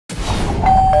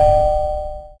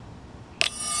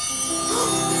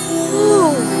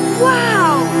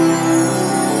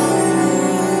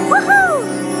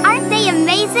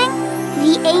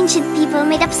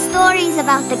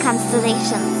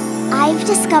constellations. I've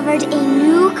discovered a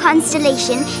new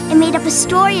constellation and made up a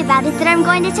story about it that I'm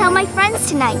going to tell my friends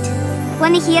tonight.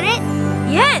 Want to hear it?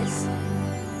 Yes!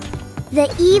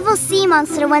 The evil sea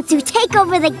monster wants to take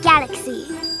over the galaxy.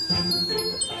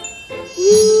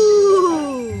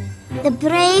 Ooh! The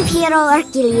brave hero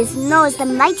Hercules knows the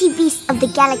mighty beasts of the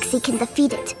galaxy can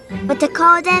defeat it. But to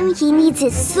call them, he needs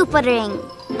his super ring.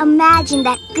 Imagine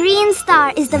that green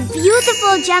star is the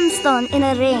beautiful gemstone in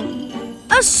a ring.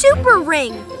 A super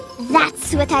ring!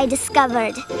 That's what I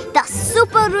discovered. The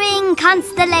Super Ring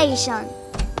Constellation.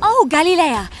 Oh,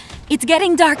 Galilea! It's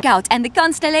getting dark out and the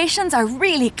constellations are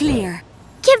really clear.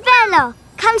 Que bello!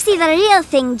 Come see the real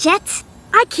thing, Jet.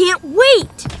 I can't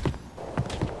wait!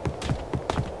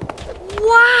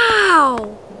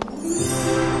 Wow!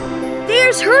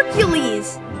 There's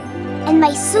Hercules! And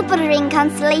my Super Ring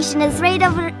Constellation is right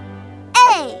over...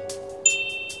 A!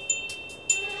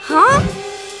 Huh?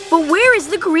 But where is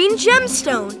the green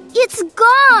gemstone? It's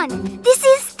gone! This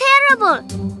is terrible!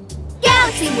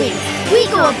 Galaxy Wings, we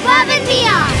go above and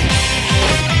beyond!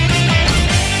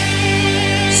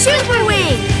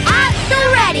 Superwings! At the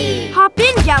ready! Hop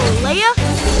in, Galilea!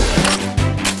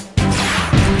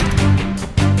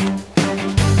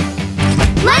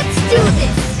 Let's do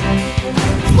this!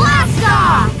 Blast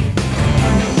off!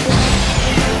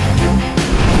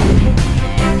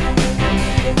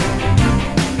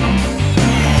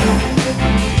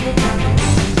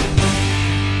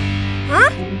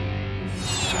 Huh?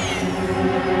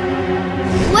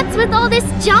 What's with all this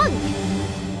junk?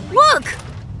 Look!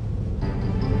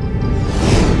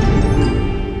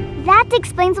 That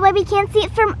explains why we can't see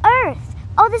it from Earth.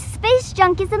 All this space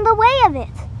junk is in the way of it.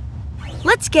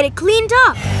 Let's get it cleaned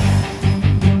up.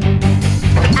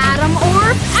 Atom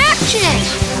orb action!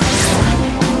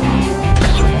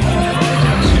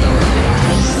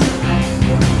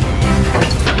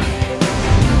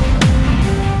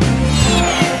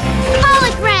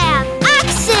 Hologram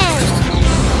action!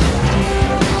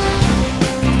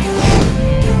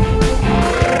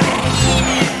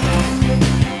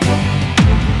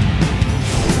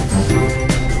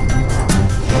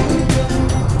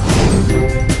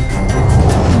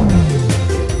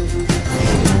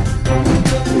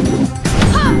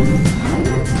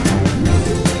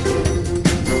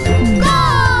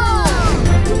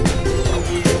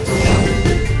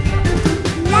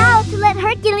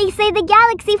 Save the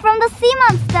galaxy from the sea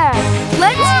monster!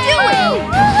 Let's do it!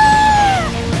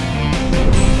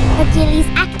 Hercules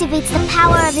activates the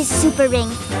power of his super ring.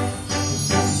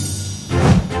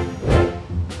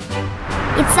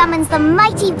 It summons the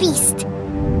mighty beast.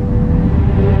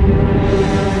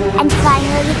 And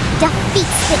finally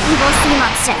defeats the evil sea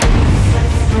monster.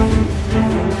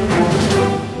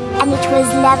 And it was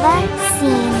never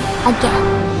seen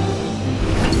again.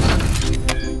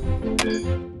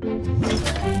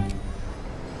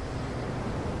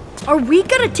 Are we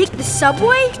gonna take the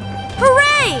subway?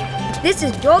 Hooray! This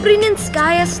is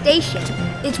Dobryninskaya Station.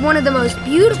 It's one of the most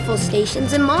beautiful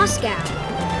stations in Moscow.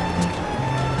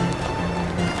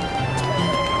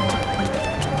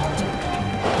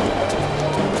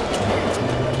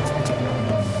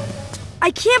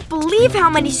 I can't believe how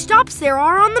many stops there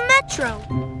are on the metro.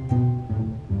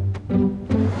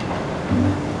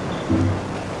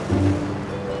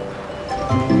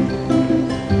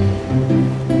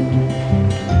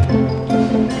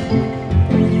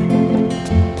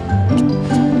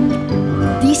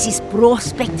 This is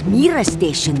Prospect Mira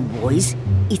Station, boys.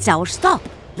 It's our stop.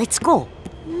 Let's go.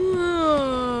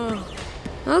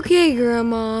 Okay,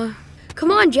 Grandma.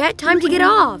 Come on, Jet. Time to get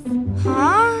off.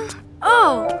 Huh?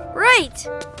 Oh, right.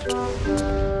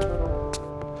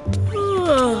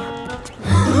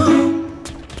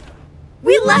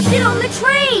 We left it on the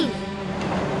train.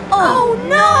 Oh,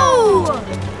 no!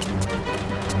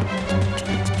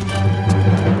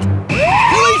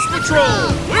 Police patrol!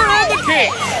 We're on the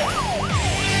case!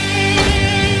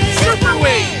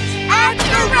 Superwings! At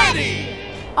the ready!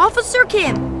 Officer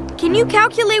Kim, can you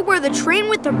calculate where the train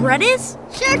with the bread is?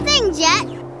 Sure thing, Jet.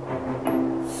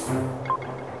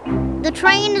 The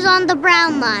train is on the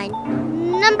brown line.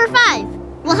 Number 5.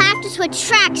 We'll have to switch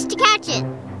tracks to catch it.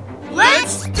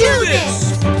 Let's do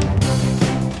this!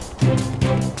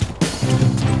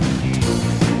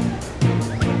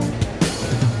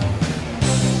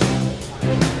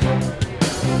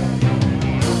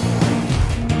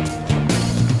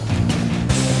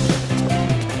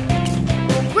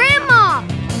 Grandma!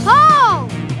 Paul!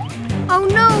 Oh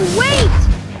no, wait!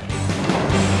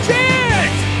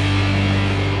 Jet!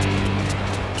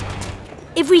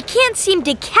 If we can't seem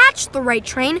to catch the right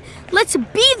train, let's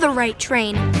be the right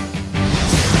train.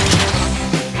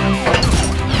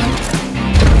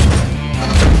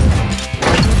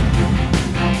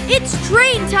 It's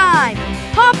train time!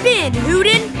 Hop in,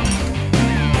 Hootin!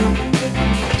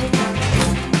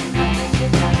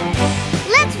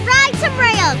 Let's ride some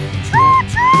rails!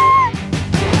 Choo-choo!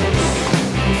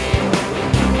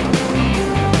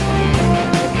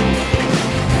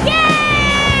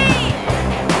 Yay!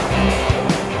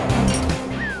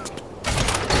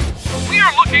 We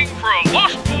are looking for a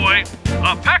lost boy,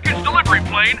 a package delivery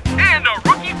plane, and a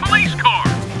rookie police car.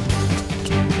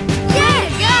 There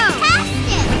you go!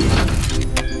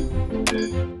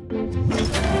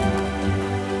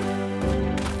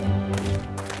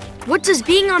 What does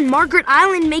being on Margaret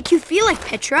Island make you feel like,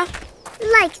 Petra?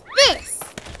 Like this.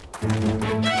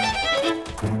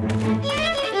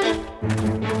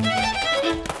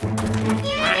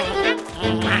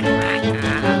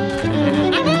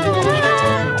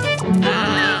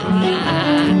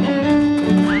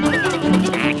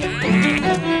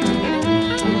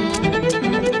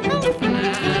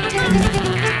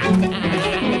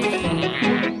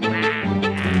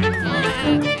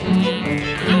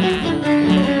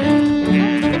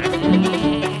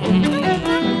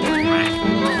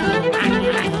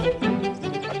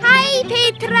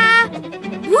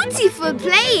 For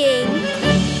playing.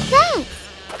 Thanks.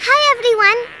 Hi,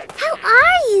 everyone. How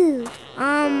are you?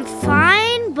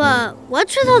 Fine, but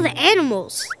what's with all the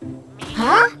animals?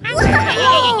 Huh?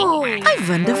 Whoa! I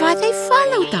wonder why they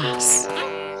followed us.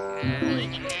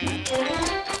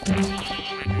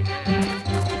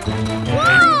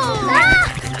 Whoa! Ah!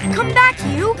 Come back,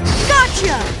 you.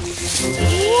 Gotcha!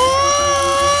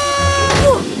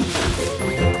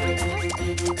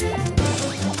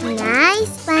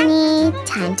 Nice, Bunny.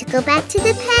 Time to go back to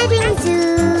the petting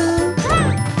zoo.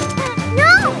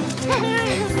 No!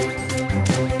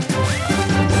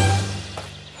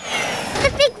 The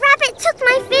big rabbit took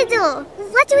my fiddle.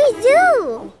 What do we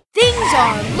do? Things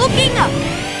are looking up.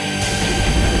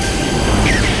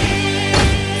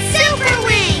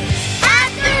 Superwings at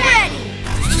the ready.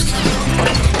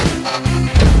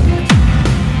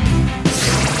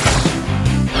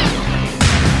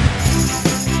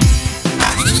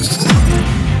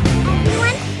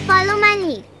 Everyone, follow my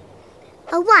lead.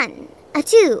 A 1, a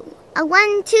 2, a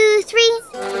 1, 2, 3.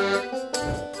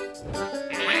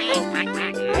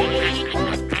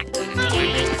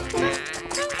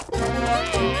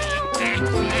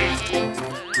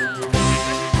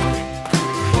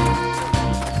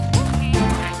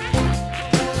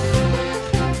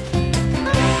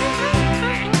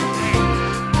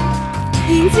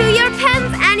 Into your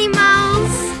pens,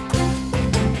 animals!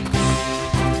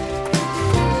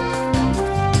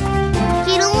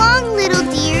 Get along, little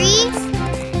dearies.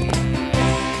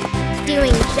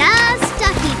 Doing just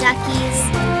duckies.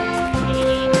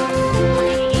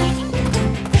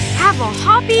 Have a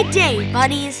happy day,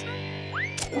 buddies.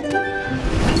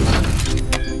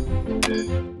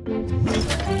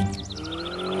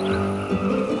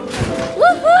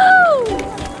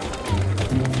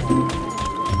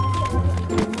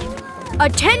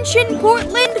 Attention,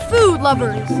 Portland food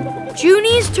lovers!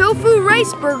 Junie's Tofu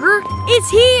Rice Burger is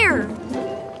here!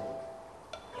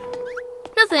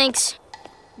 No thanks.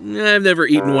 I've never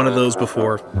eaten one of those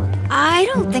before. I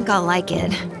don't think I'll like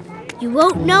it. You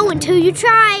won't know until you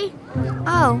try.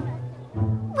 Oh.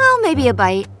 Well, maybe a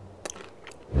bite.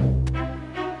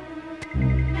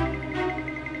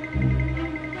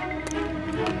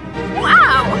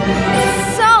 Wow!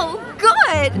 So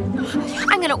good!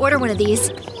 I'm gonna order one of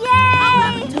these. Yay!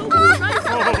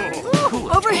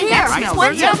 Over here!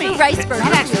 One tofu rice burger.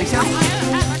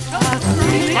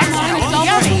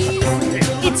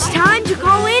 It's time to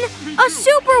call in a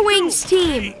Superwings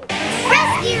team!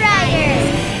 Rescue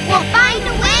Riders will find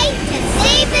a way to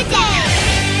save the day.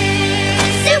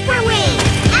 Superwings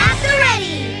at the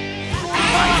ready.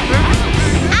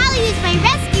 I'll use my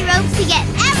rescue ropes to get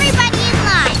everybody in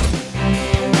line.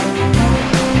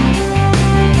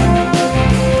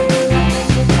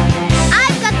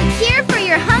 I've got the cure for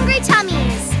your hungry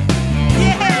tummies.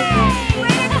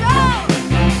 Way to go!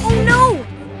 Oh no!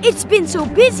 It's been so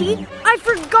busy, I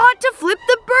forgot to flip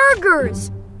the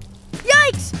burgers!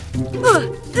 Yikes!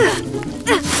 Whoa!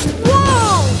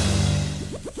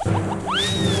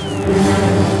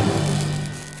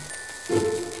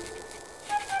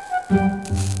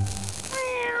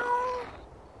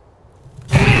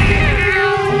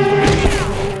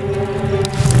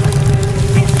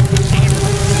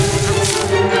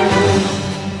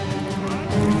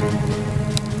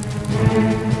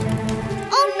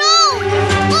 Oh no!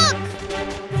 Look!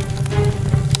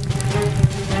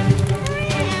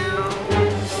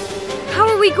 How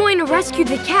are we going to rescue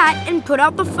the cat and put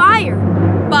out the fire?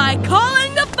 By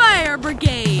calling the fire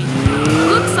brigade.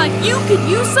 Looks like you could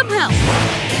use some help.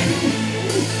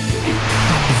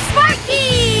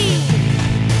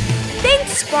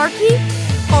 Sparky.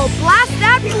 I'll blast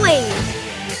that blade.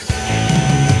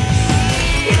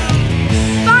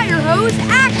 Fire hose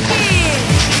action!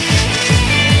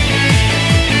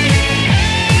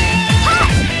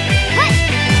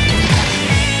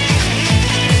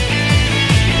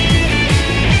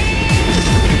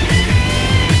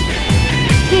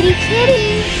 Kitty,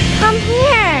 kitty, come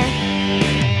here.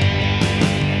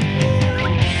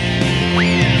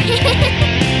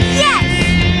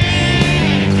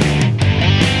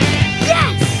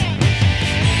 Yes!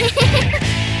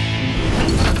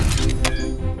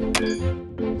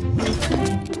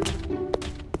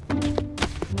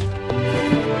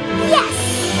 Yes!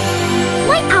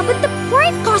 My Albert the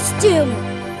Brave costume!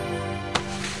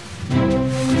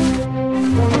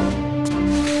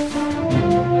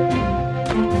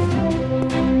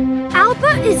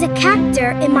 Albert is a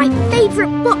character in my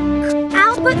favorite book,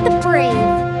 Albert the Brave.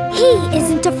 He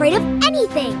isn't afraid of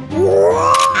anything.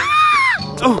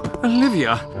 Oh,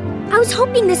 Olivia. I was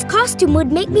hoping this costume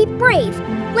would make me brave,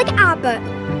 like Albert,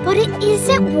 but it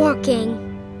isn't working.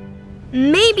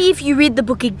 Maybe if you read the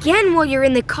book again while you're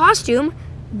in the costume,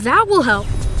 that will help.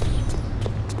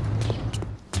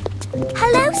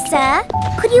 Hello, sir.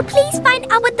 Could you please find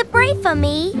Albert the Brave for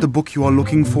me? The book you are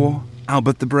looking for,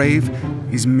 Albert the Brave,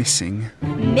 is missing.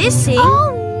 Missing?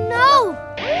 Oh, no!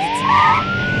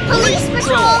 Police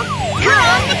patrol, you're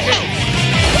on the case!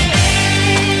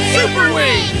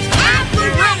 Superwings, at the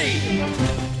ready!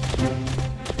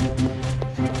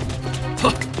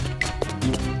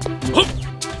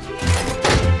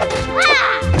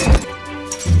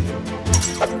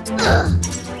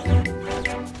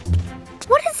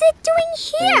 What is it doing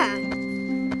here?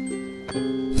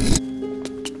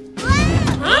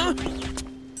 Huh?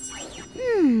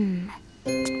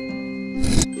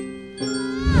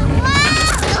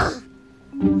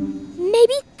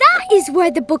 Maybe that is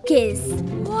where the book is.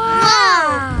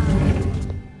 Wow!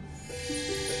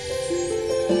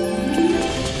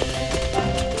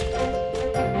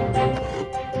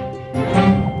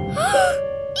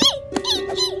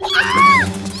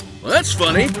 Well, that's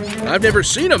funny. I've never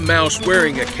seen a mouse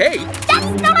wearing a cape.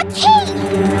 That's not a cape!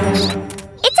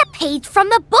 It's a page from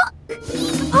the book.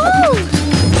 Oh!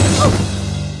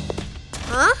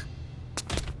 Huh?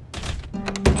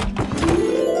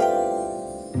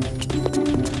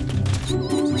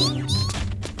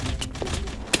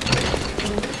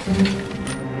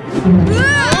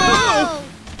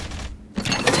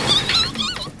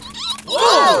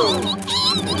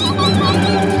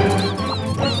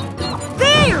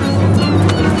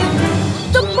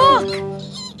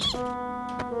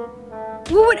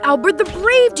 What would Albert the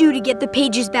Brave do to get the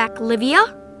pages back, Olivia?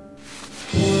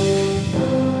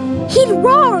 He'd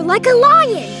roar like a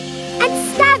lion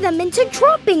and scare them into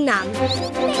dropping them.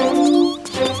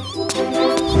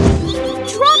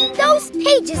 Drop those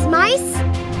pages, mice!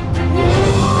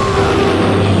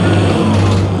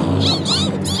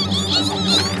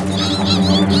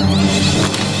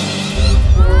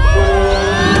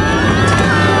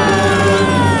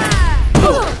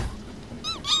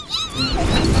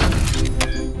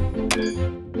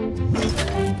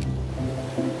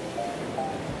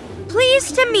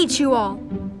 Pleased to meet you all.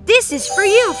 This is for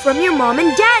you from your mom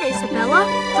and dad, Isabella.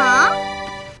 Huh?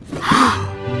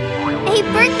 A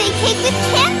birthday cake with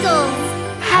candles!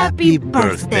 Happy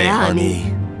birthday,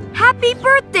 honey. Happy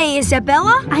birthday,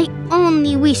 Isabella. I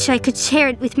only wish I could share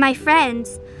it with my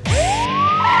friends.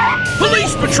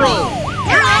 Police patrol,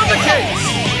 you're on the case!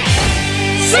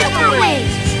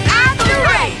 Superwings, at the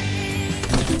ready!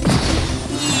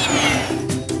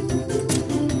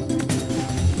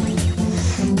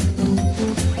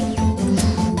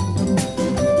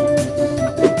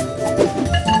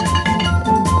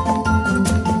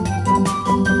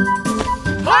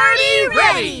 Party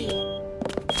ready!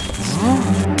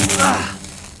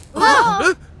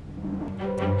 Whoa!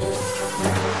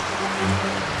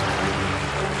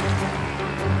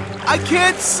 I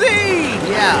can't see!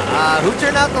 Yeah, who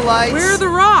turned out the lights? Where are the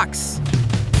rocks?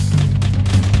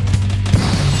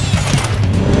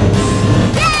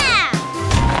 Yeah!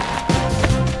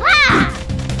 Ah!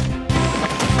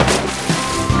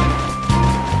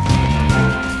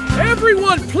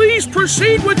 Everyone, please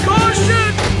proceed with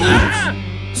caution! Ah!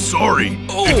 Sorry,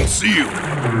 didn't see you.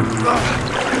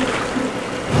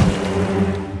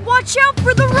 Watch out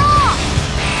for the rock!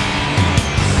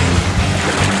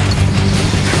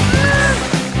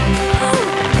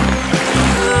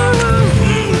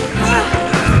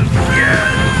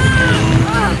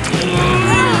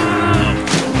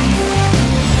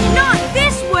 Not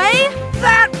this way!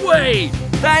 That way!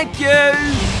 Thank you!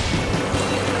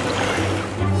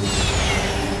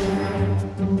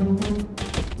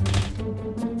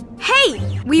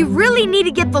 Hey, we We really need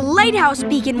to get the lighthouse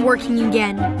beacon working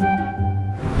again.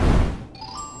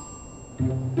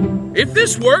 If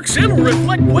this works, it'll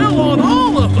reflect well on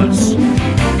all of us.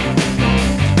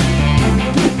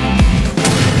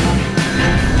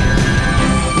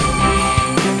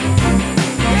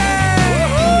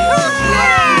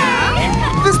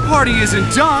 This party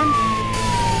isn't done.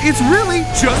 It's really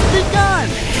just begun.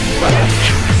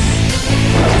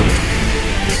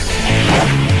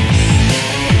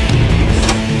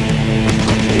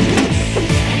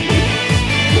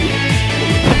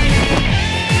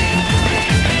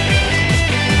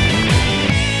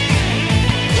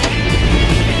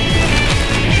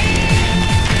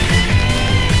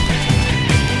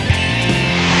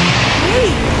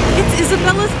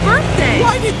 Isabella's birthday!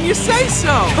 Why didn't you say so?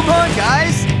 Come on,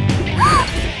 guys!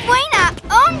 Buena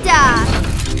onda!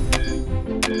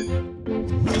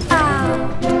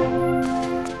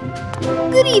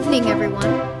 Good evening, everyone.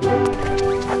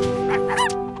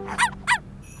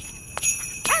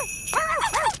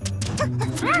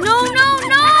 No, no,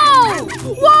 no!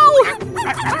 Whoa!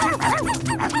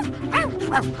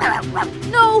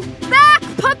 No! Back,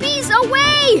 puppies,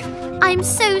 away! I'm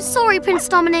so sorry, Prince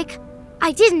Dominic.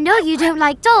 I didn't know you don't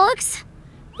like dogs.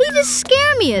 He just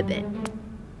scare me a bit.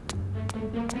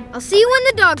 I'll see you when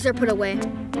the dogs are put away.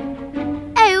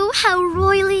 Oh, how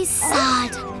royally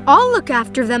sad. I'll look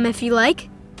after them if you like.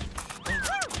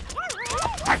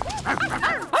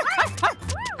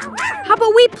 How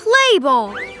about we play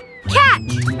ball?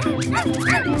 Catch!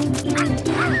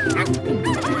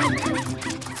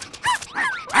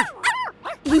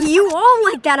 You all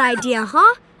like that idea,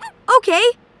 huh?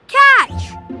 Okay,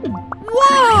 catch!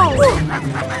 Whoa!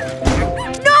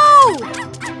 No!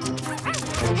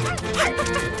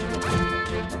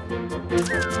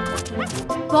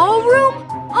 Ballroom?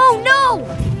 Oh no!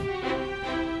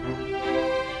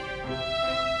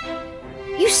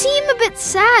 You seem a bit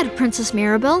sad, Princess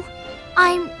Mirabelle.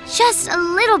 I'm just a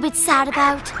little bit sad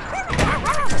about...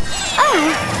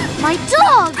 Oh, my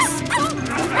dogs!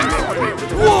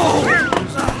 Whoa!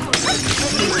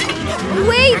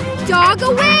 Away, dog,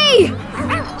 away!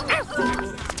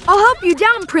 I'll help you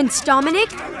down, Prince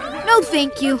Dominic. No,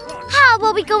 thank you. How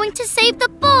are we going to save the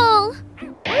ball?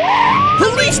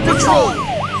 Police patrol!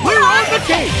 We're on the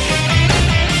case!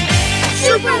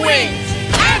 Superwings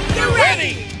at the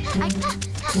ready!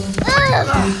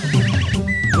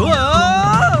 Whoa!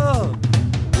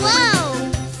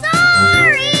 Whoa!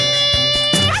 Sorry!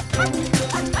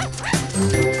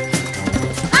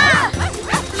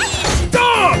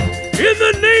 Stop! In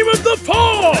the name of the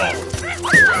fall!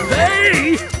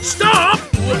 Hey! Stop!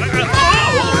 Ow!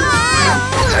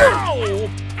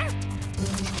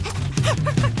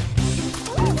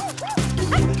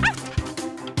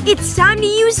 It's time to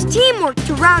use teamwork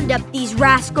to round up these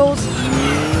rascals.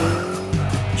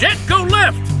 Jet, go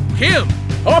left! Kim,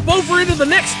 hop over into the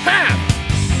next path!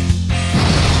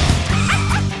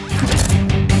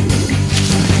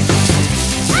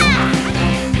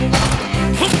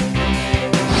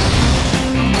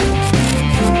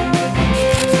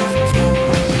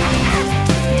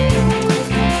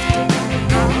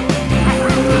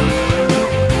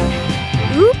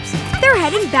 Oops, they're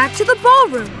heading back to the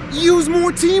ballroom. Use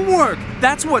more teamwork.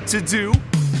 That's what to do.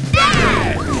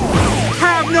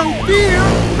 Have no fear.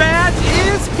 Badge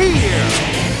is here.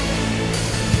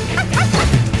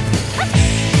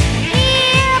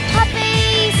 Here,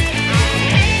 puppies!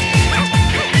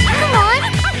 Come on!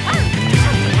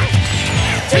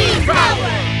 Team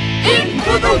power! In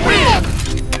for the win!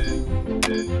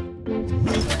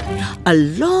 A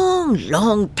long,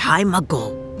 long time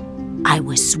ago, I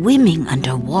was swimming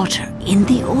underwater in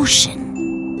the ocean.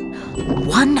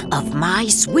 One of my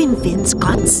swim fins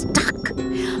got stuck.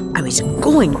 I was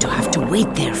going to have to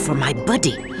wait there for my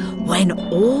buddy when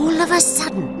all of a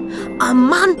sudden a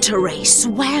manta ray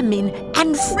swam in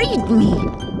and freed me.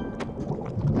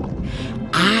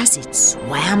 As it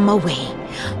swam away,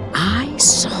 I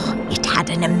saw it had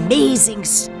an amazing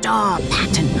star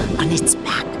pattern on its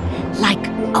back, like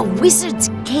a wizard's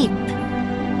cape.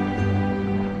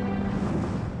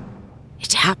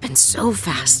 It happened so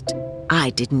fast, I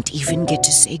didn't even get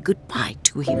to say goodbye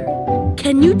to him.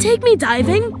 Can you take me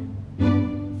diving?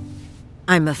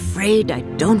 I'm afraid I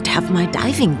don't have my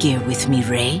diving gear with me,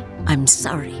 Ray. I'm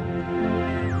sorry.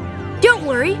 Don't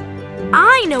worry,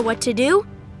 I know what to do.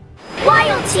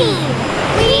 Wild Team,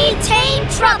 we tame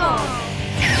trouble!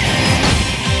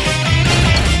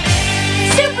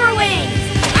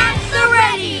 Superwings, at the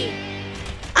ready!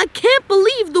 I can't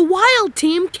believe the Wild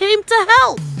Team came to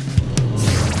help.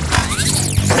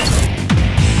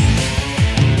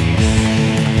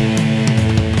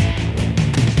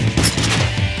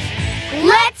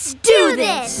 Let's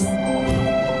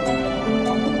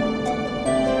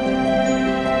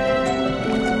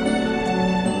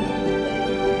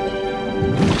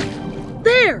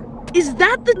Is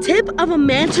that the tip of a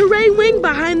manta ray wing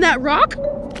behind that rock?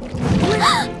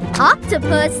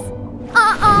 Octopus?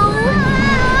 Uh-oh!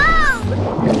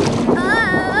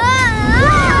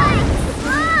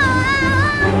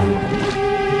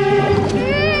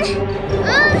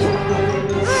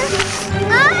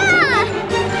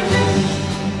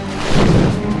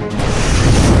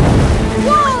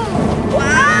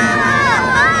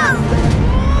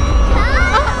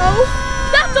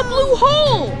 That's a blue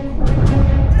hole!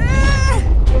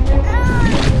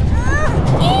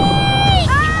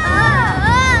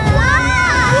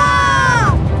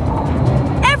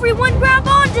 Everyone grab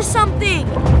onto something!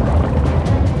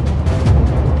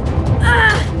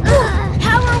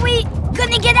 How are we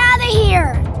gonna get out of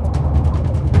here?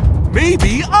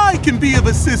 Maybe I can be of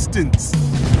assistance.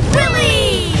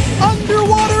 Willie!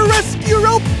 Underwater rescue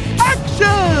rope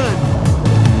action!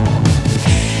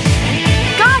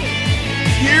 Got it!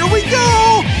 Here we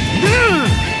go!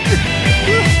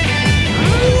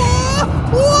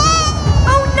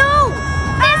 Oh no!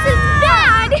 This is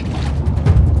bad!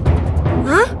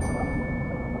 Huh?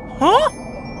 Huh?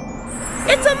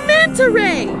 It's a manta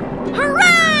ray!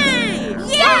 Hooray!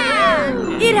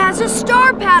 Yeah! It has a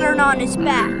star pattern on its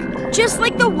back, just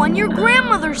like the one your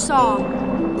grandmother saw.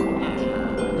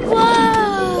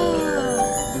 Whoa!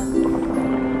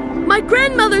 My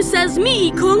grandmother says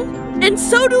Mi'i-kun, and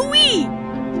so do we!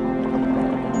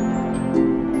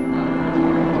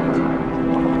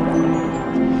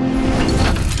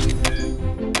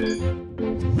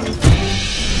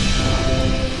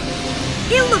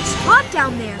 It looks hot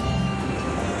down there.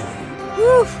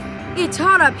 Oof, it's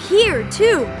hot up here,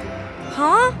 too.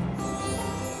 Huh?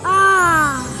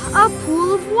 Ah, a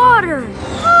pool of water.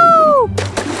 Woo!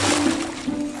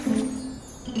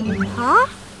 Huh?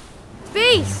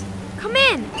 Base, come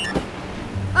in.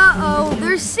 Uh-oh,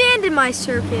 there's sand in my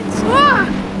circuits. Ah!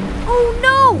 Oh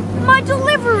no, my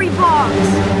delivery box.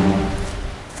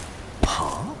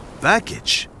 Huh?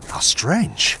 Baggage? How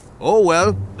strange. Oh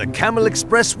well, the Camel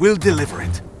Express will deliver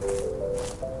it.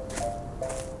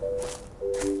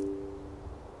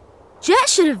 Jet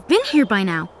should have been here by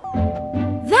now.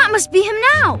 That must be him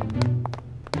now.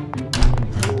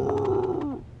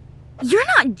 You're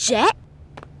not Jet.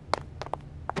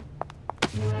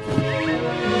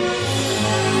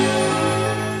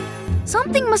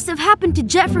 Something must have happened to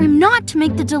Jet for him not to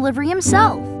make the delivery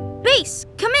himself. Base,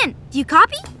 come in. Do you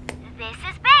copy? This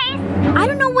is Base. I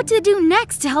don't know what to do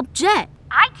next to help Jet.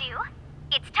 I do.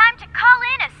 It's time to call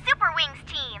in a Superwings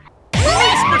team.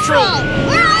 Police Patrol!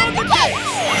 We're on the case!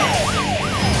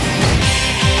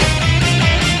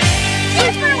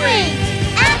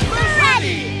 Superwings! And we're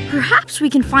ready! Perhaps we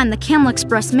can find the Camel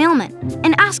Express mailman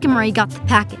and ask him where he got the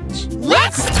package.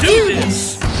 Let's Do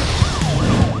this!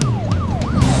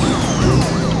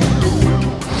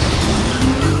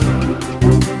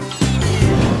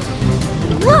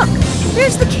 Look!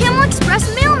 There's the Camel Express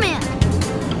mailman!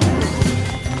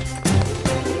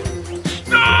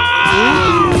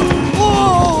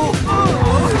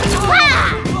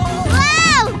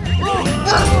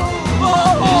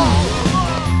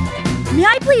 May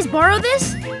I please borrow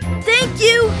this? Thank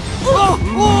you.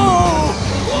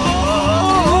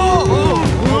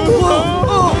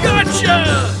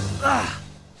 Gotcha!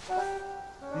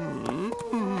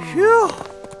 Phew.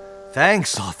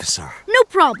 Thanks, officer. No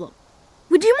problem.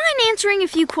 Would you mind answering a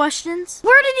few questions?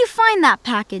 Where did you find that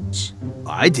package?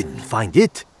 I didn't find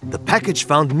it. The package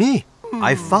found me.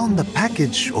 I found the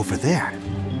package over there.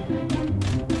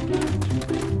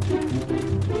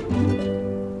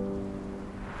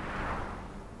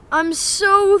 I'm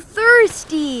so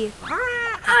thirsty.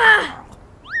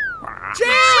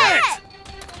 Jet!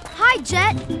 Hi,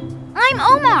 Jet. I'm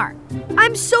Omar.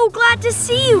 I'm so glad to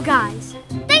see you guys.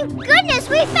 Thank goodness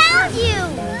we found you!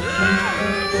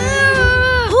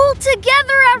 Pull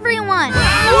together, everyone!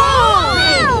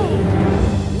 Whoa!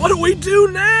 What do we do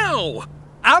now?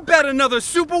 I bet another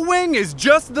Super Wing is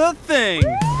just the thing.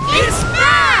 It's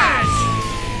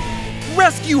Smash!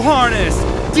 Rescue harness,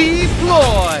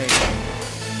 deploy!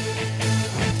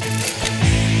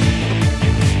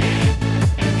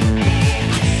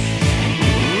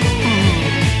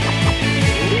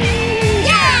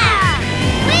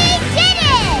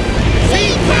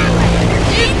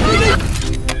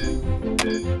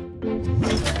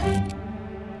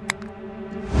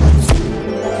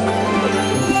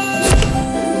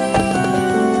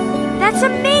 That's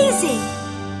amazing!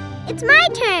 It's my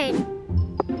turn!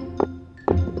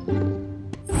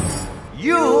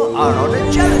 You are on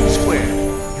a challenge square.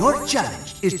 Your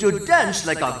challenge is to dance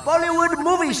like a Bollywood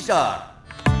movie star.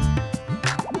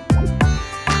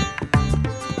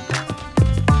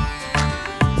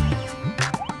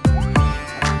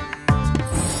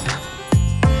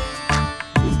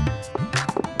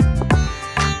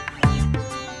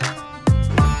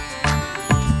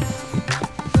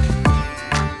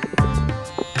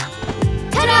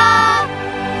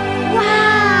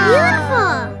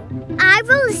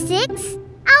 roll a 6,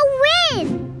 I'll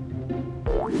win!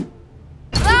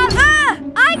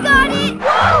 I got it!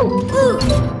 Whoa!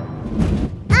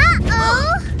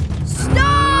 Uh-oh!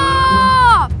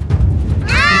 Stop!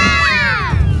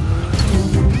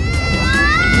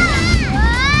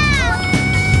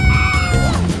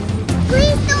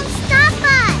 Please don't stop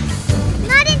us!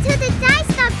 Not until the die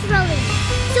stops rolling,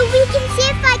 so we can see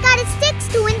if I got a 6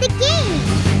 to win the game.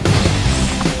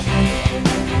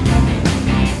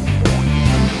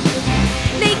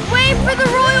 Make way for the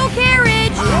royal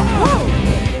carriage!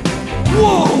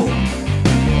 Whoa!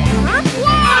 Huh?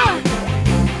 Whoa!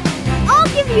 I'll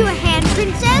give you a hand,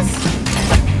 princess.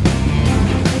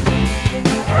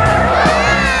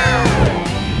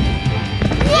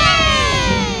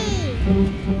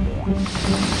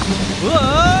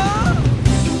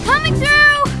 Coming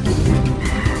through!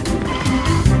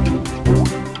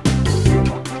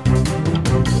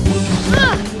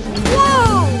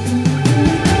 Whoa!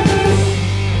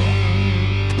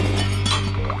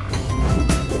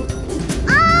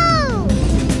 Oh!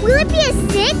 Will it be a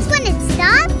 6 when it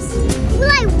stops?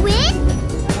 Will I win?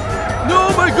 No,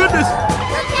 my goodness!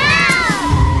 Look out!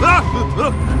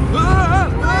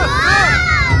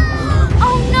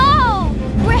 Oh no!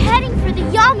 We're heading for the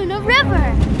Yamuna River.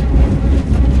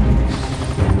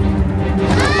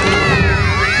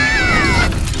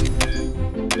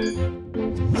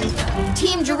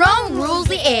 Team Jerome rules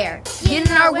the air. Get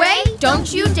in our way,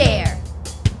 don't you dare.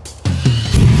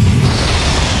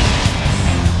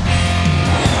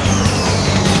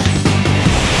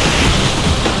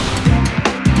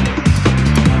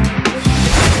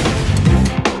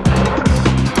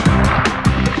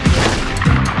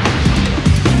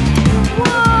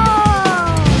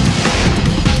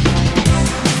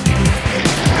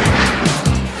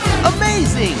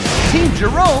 Amazing! Team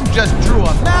Jerome just drew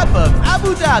a map of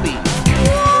Abu Dhabi.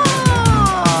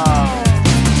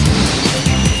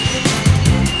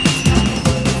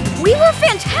 We were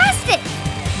fantastic!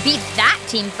 Beat that,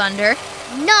 Team Thunder.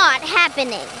 Not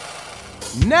happening.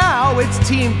 Now it's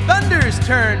Team Thunder's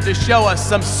turn to show us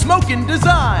some smoking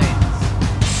designs.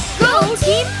 Go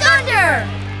Team Thunder!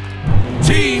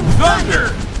 Team Thunder,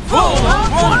 full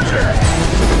of wonder!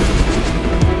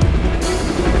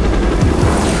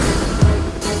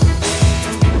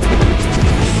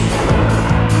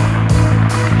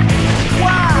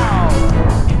 Wow!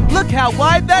 Look how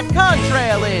wide that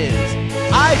contrail is.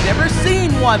 I've never seen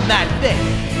one that thick.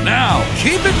 Now,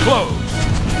 keep it closed.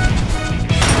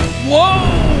 Whoa!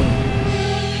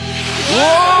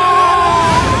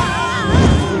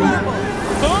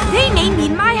 They may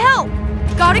need my help.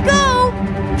 Gotta go.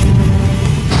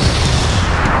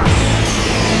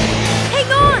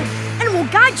 Hang on, and we'll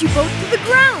guide you both to the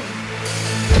ground.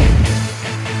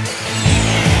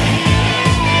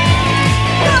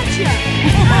 Gotcha!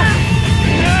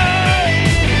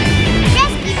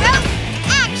 Rescue rope,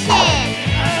 action!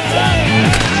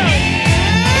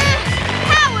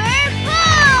 Power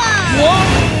bomb! Whoa!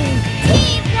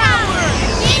 Team power,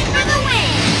 in for the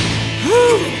win!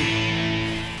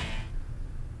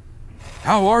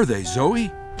 How are they,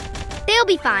 Zoe? They'll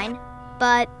be fine,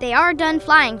 but they are done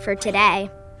flying for today.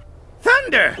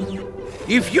 Thunder!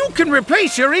 If you can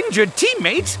replace your injured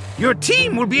teammates, your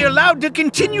team will be allowed to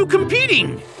continue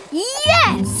competing.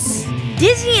 Yes!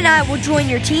 Dizzy and I will join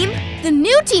your team. The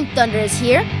new Team Thunder is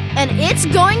here, and it's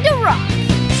going to rock.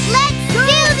 Let's do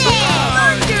this!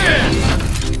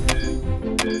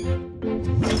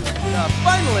 The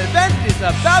final event is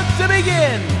about to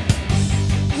begin.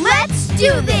 Let's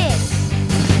do this!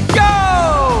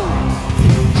 Go!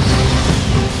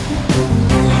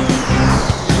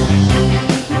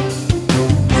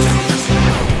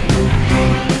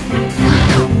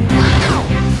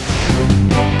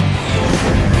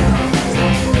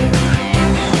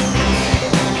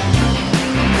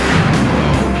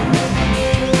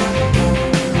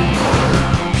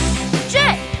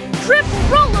 Jet, triple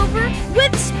rollover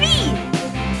with speed.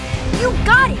 You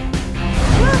got it.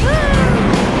 Woohoo!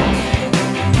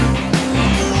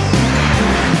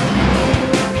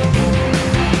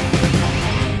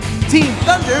 Team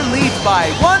Thunder leads by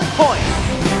 1 point.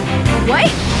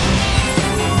 Wait.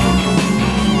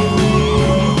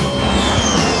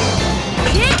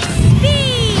 Hit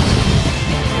speed.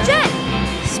 Jet,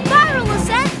 spiral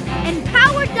ascent and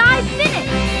power dive finish.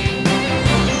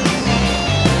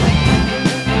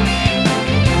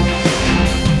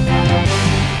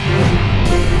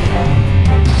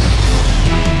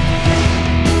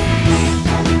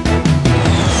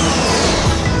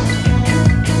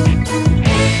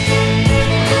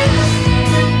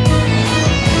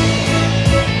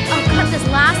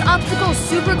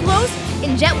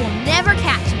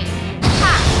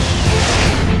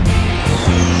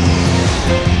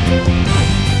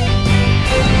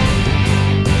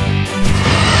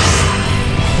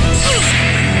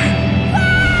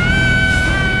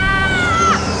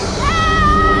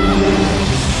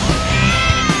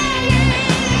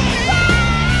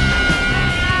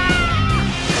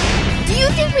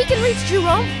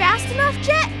 Jerome fast enough,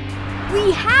 Jet?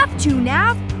 We have to,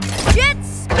 Nav. Jet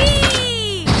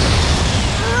speed!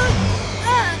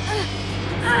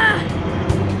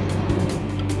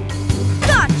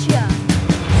 Gotcha!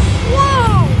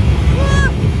 Whoa!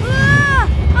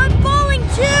 I'm falling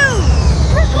too!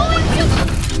 We're going to...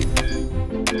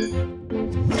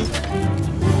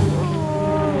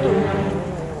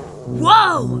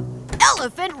 Whoa!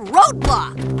 Elephant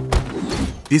roadblock!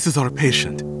 This is our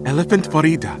patient, Elephant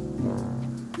Farida.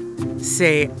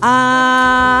 Say,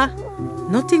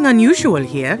 nothing unusual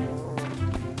here.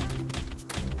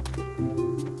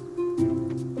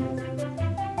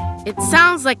 It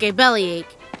sounds like a bellyache.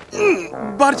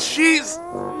 But she's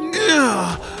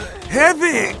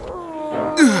heavy.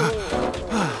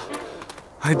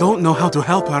 I don't know how to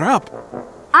help her up.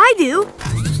 I do.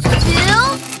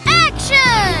 Still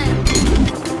action!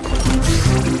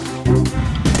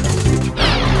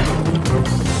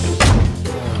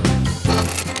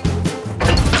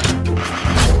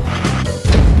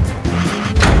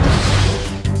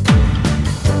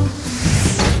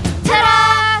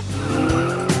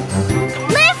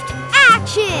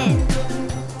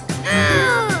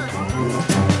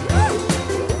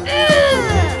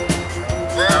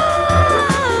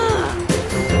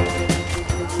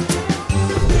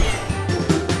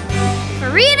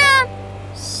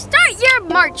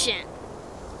 Marching.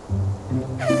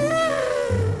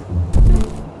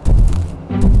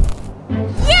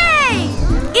 Yay!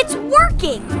 It's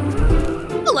working!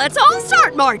 Let's all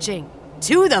start marching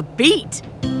to the beat.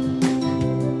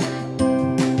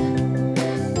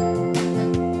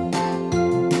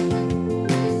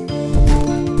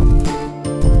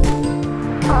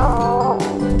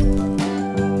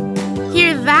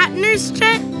 Hear that, Nurse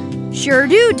Jet? Sure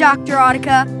do, Dr.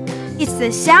 Audica. It's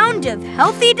the sound of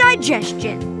healthy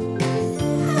digestion.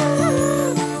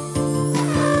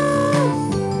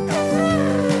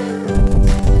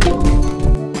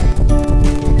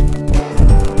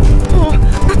 Oh,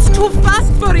 that's too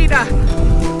fast, Farida.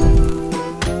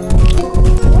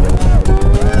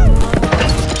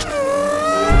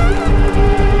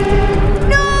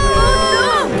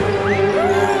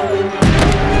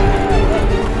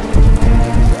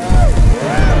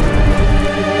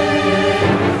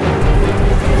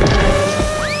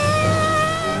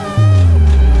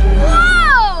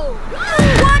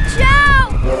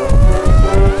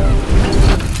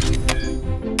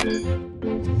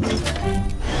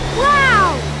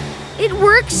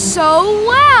 So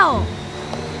well!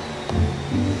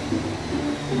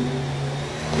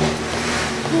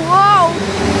 Whoa!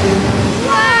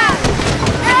 Wow!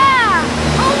 Ah!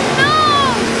 Oh no!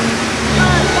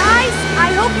 Guys,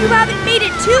 I hope you haven't made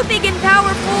it too big and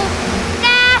powerful.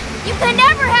 Nah, you can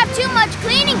never have too much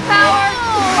cleaning power.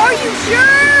 Are you sure?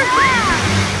 Yeah.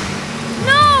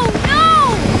 No!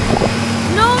 No!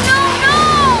 No, no, no!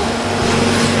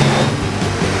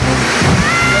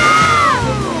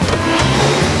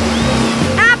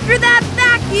 After that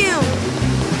vacuum!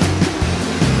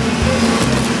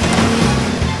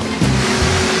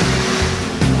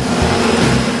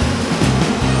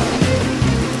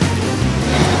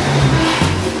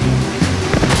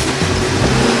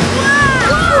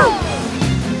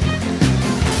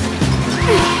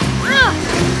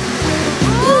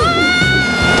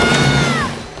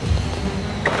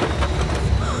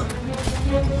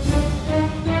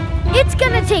 It's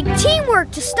gonna take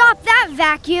teamwork to stop that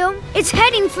vacuum. It's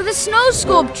heading for the snow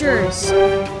sculptures.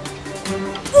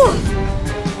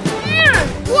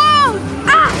 Whoa!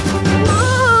 Ah!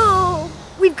 Whoa!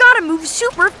 We've got to move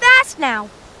super fast now.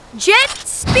 Jet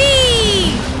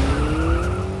speed!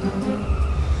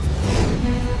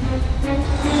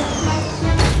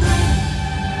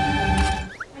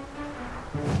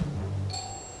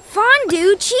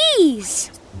 Fondue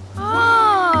cheese.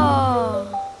 Oh,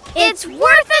 it's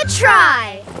worth a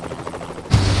try.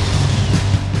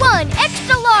 1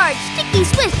 extra large sticky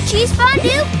Swiss cheese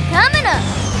fondue coming up.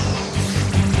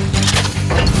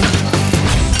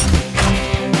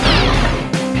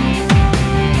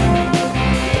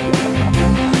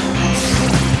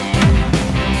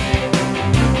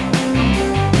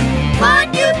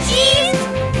 Fondue cheese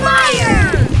fire!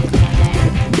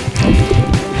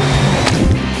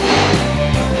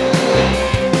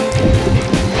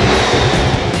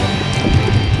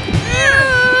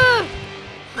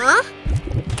 Huh?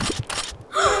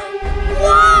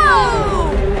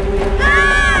 Whoa!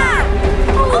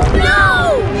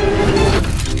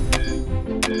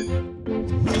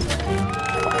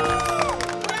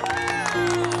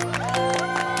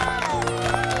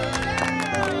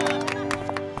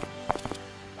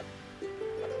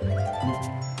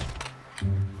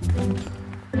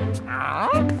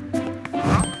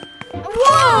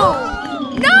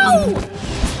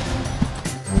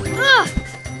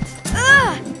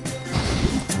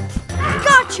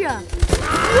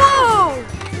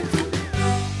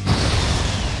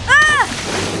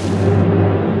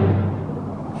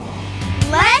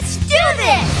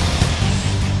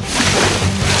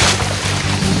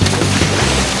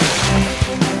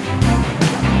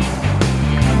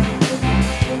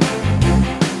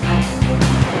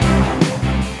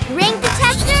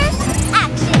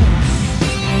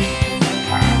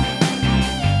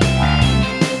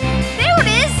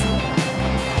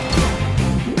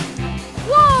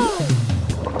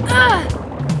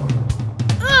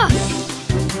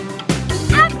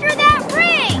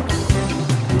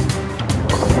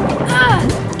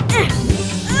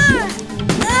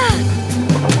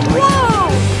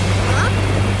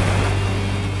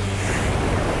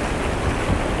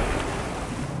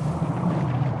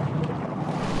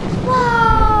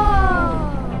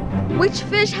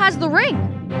 fish has the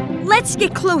ring. Let's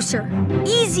get closer.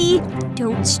 Easy.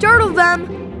 Don't startle them.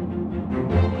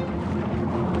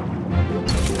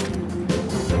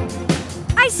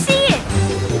 I see it.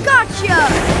 Gotcha.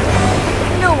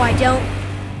 No, I don't.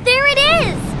 There it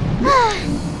is.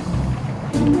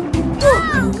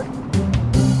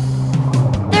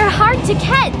 They're hard to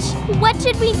catch. What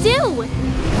should we do?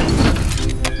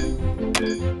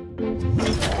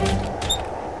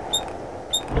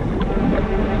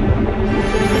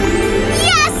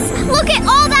 Yes! Look at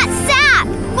all that sap!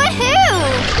 Woohoo!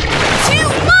 Too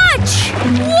much!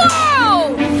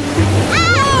 Whoa!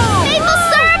 Ah! Maple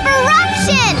syrup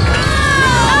eruption!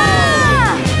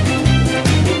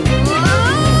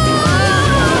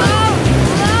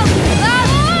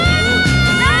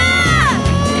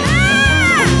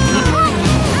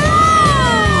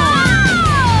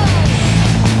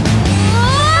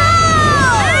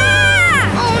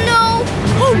 Oh no!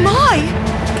 Oh my!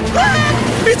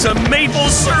 It's a maple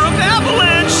syrup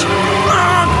avalanche!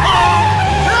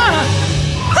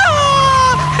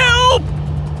 Help!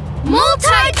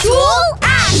 Multi-tool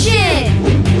action!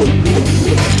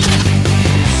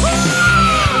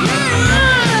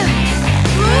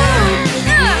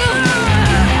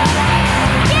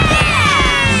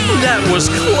 That was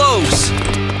close!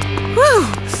 Whew,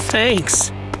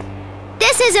 thanks.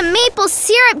 This is a maple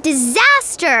syrup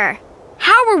disaster.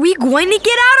 How are we going to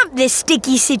get out of this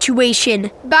sticky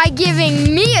situation? By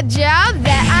giving me a job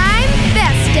that I'm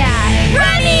best at.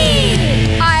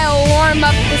 Running! I'll warm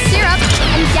up the syrup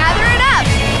and gather it up.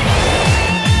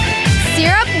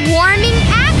 Syrup warming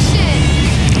action!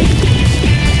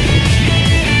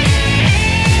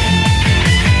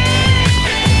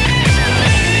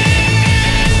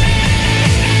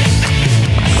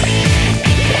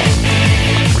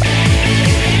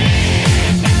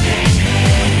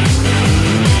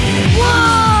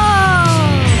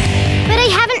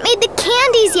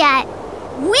 Yet.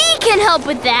 We can help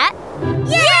with that.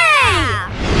 Yeah!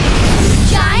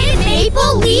 Giant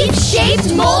maple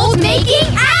leaf-shaped mold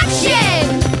making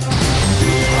action!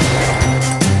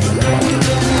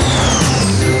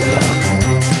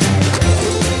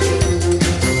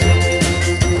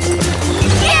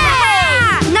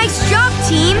 Yeah! Nice job,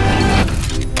 team!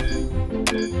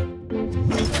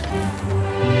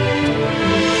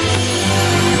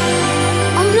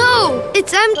 Oh no!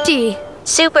 It's empty!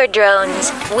 Super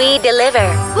drones, we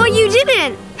deliver. Well, you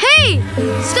didn't! Hey!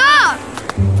 Stop!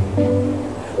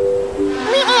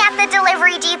 Meet me at the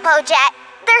delivery depot, Jet.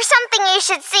 There's something you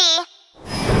should see.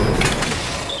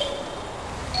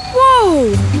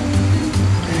 Whoa!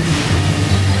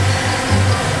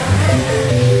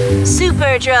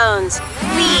 Super drones,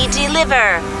 we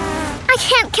deliver. I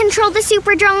can't control the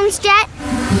super drones, Jet.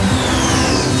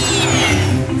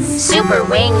 Super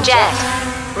wing jet.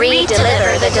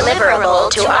 Re-deliver the deliverable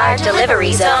to our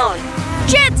delivery zone.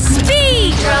 Jet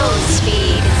speed! Drone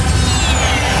speed.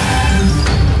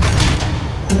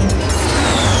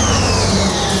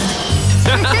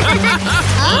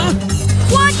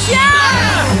 Watch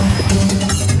out!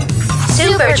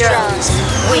 Super drones,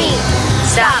 we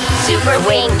stop super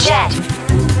wing jet.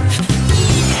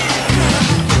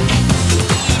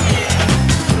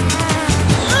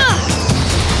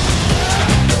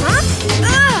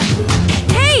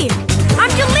 Hey,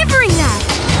 I'm delivering that.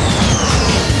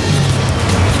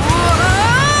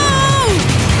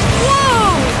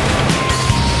 Whoa!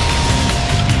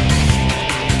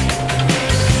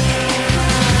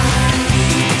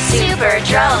 Super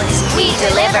drones, we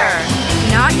deliver.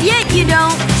 Not yet, you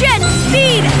don't. Jet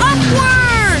speed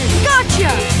upward!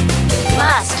 Gotcha!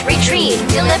 Must retrieve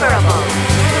deliverable.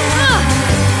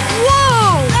 Whoa!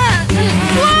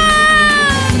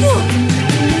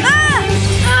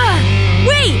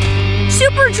 Wait!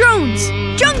 Super drones!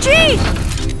 Jung-Ji!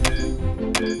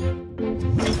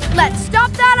 Let's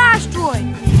stop that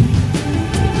asteroid!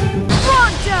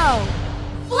 Pronto!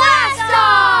 Blast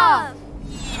off!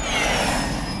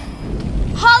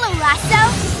 Hollow lasso,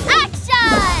 action!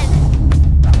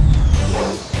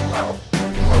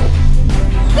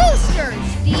 Boosters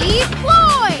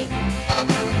deployed!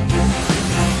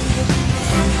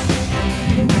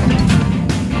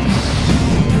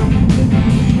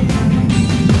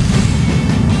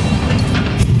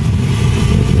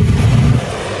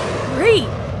 Great!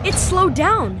 It slowed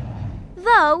down.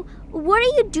 Vo, what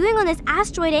are you doing on this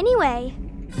asteroid anyway?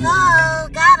 Vo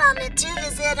got on it to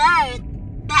visit Earth.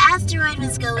 The asteroid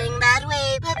was going that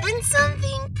way, but then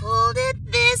something pulled it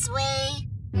this way.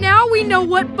 Now we know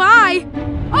what by.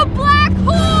 A black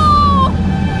hole!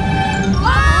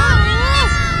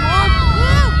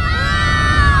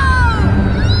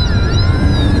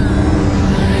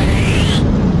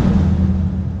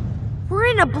 We're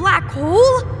in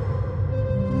coal?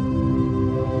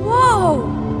 Whoa!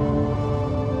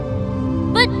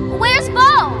 But where's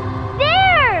Bo?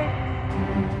 There!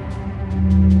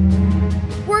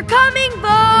 We're coming,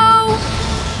 Bo!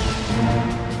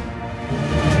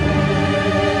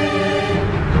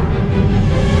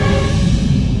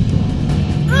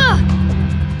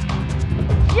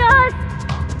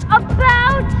 Just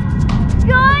about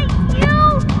got you!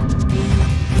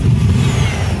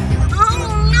 Oh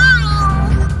no!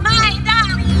 My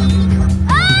darling!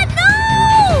 Oh no!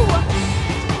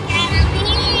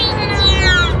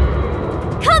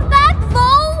 Come back, Bo!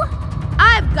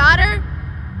 I've got her!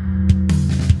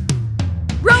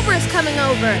 Rover's coming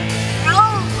over!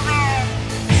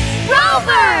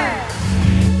 Rover!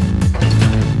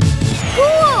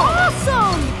 Cool!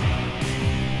 Awesome!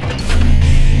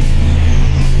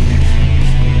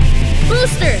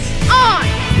 Boosters on!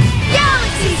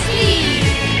 Galaxy speed!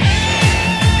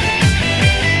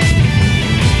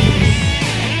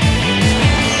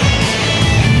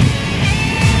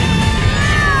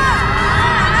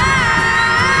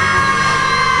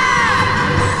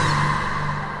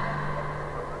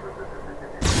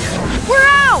 We're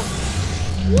out!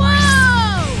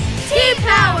 Whoa!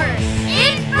 T-Power!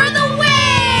 In for the win!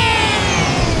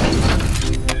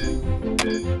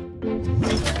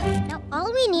 Now all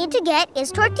we need to get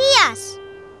is tortillas.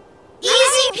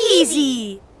 Easy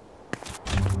peasy!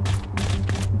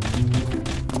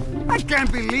 I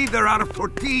can't believe they're out of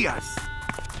tortillas.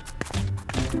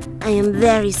 I am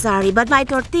very sorry, but my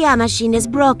tortilla machine is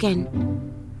broken.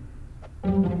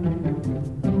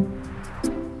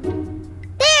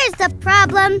 There's the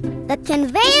problem. The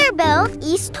conveyor belt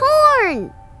is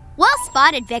torn. Well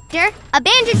spotted, Victor. A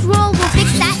bandage roll will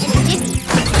fix that in a jiffy.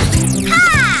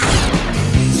 Ha!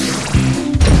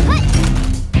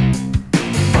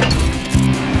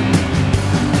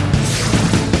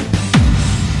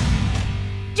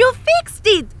 You fixed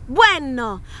it!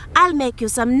 Bueno! I'll make you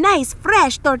some nice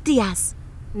fresh tortillas.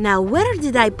 Now, where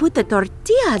did I put the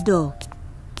tortilla dough?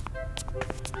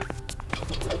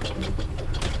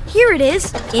 Here it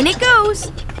is. In it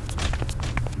goes.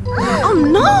 Oh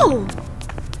no!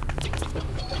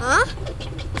 Huh?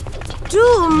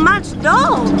 Too much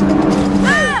dough!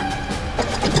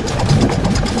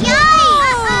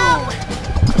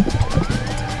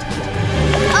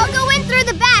 I'll go in through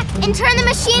the back and turn the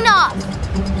machine off.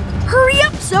 Hurry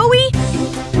up, Zoe!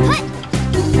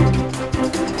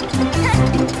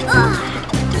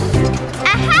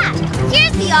 Aha!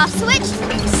 Here's the off switch.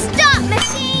 Stop,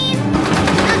 machine!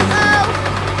 Uh-oh.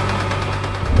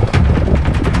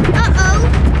 Uh-oh.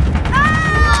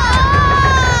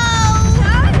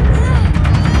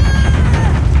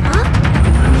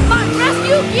 My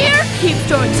rescue gear keeps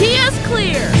tortillas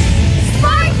clear.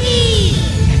 Sparky!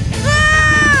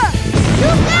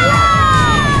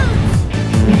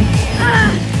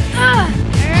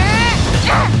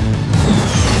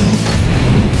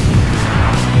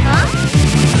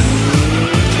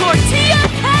 Tortilla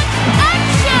catch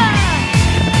action!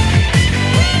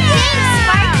 Thanks,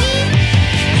 Sparky!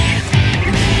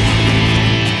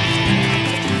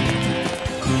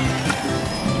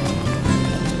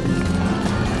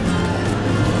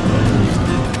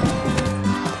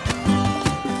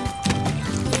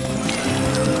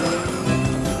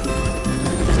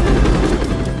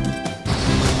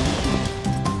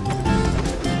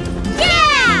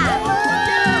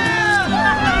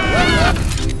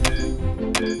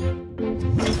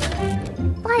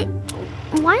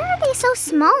 Why are they so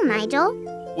small, Nigel?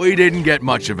 We didn't get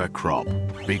much of a crop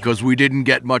because we didn't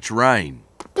get much rain.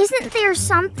 Isn't there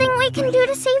something we can do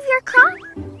to save your crop?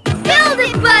 Build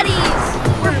it, buddies!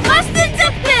 We're busted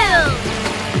to build!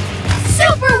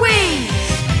 Superwings!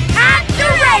 At the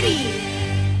ready!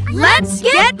 Let's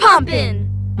get pumping!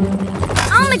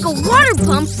 I'll make a water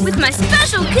pump with my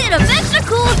special kit of extra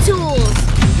cool tools!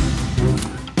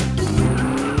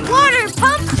 Water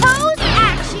pump hose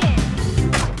action!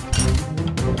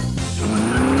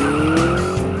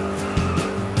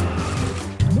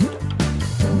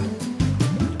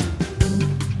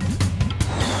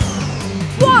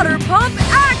 Water pump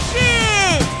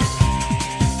action!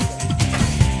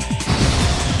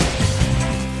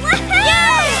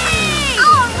 Yay!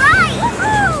 All right!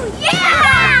 Woohoo!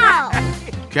 Yeah!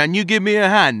 Can you give me a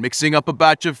hand mixing up a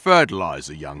batch of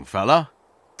fertilizer, young fella?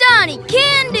 Donnie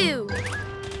can do!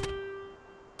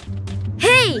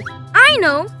 Hey, I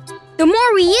know! The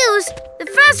more we use, the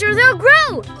faster they'll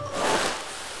grow!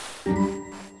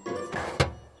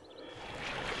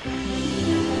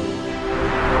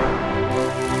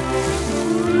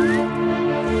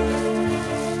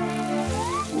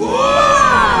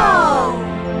 Whoa!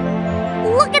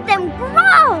 Look at them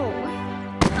grow!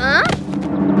 Huh?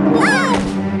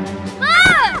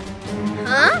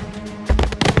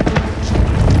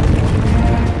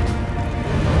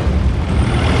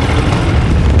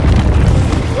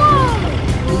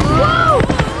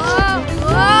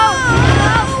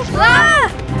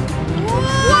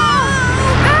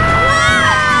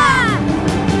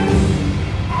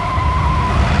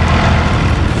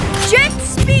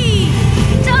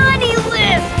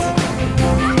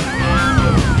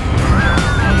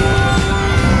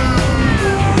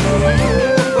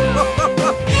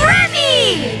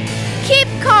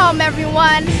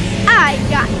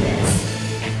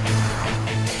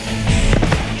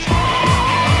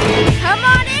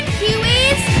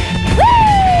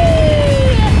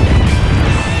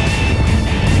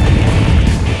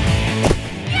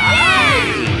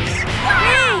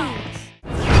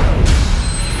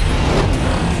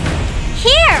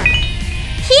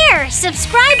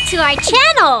 subscribe to our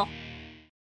channel.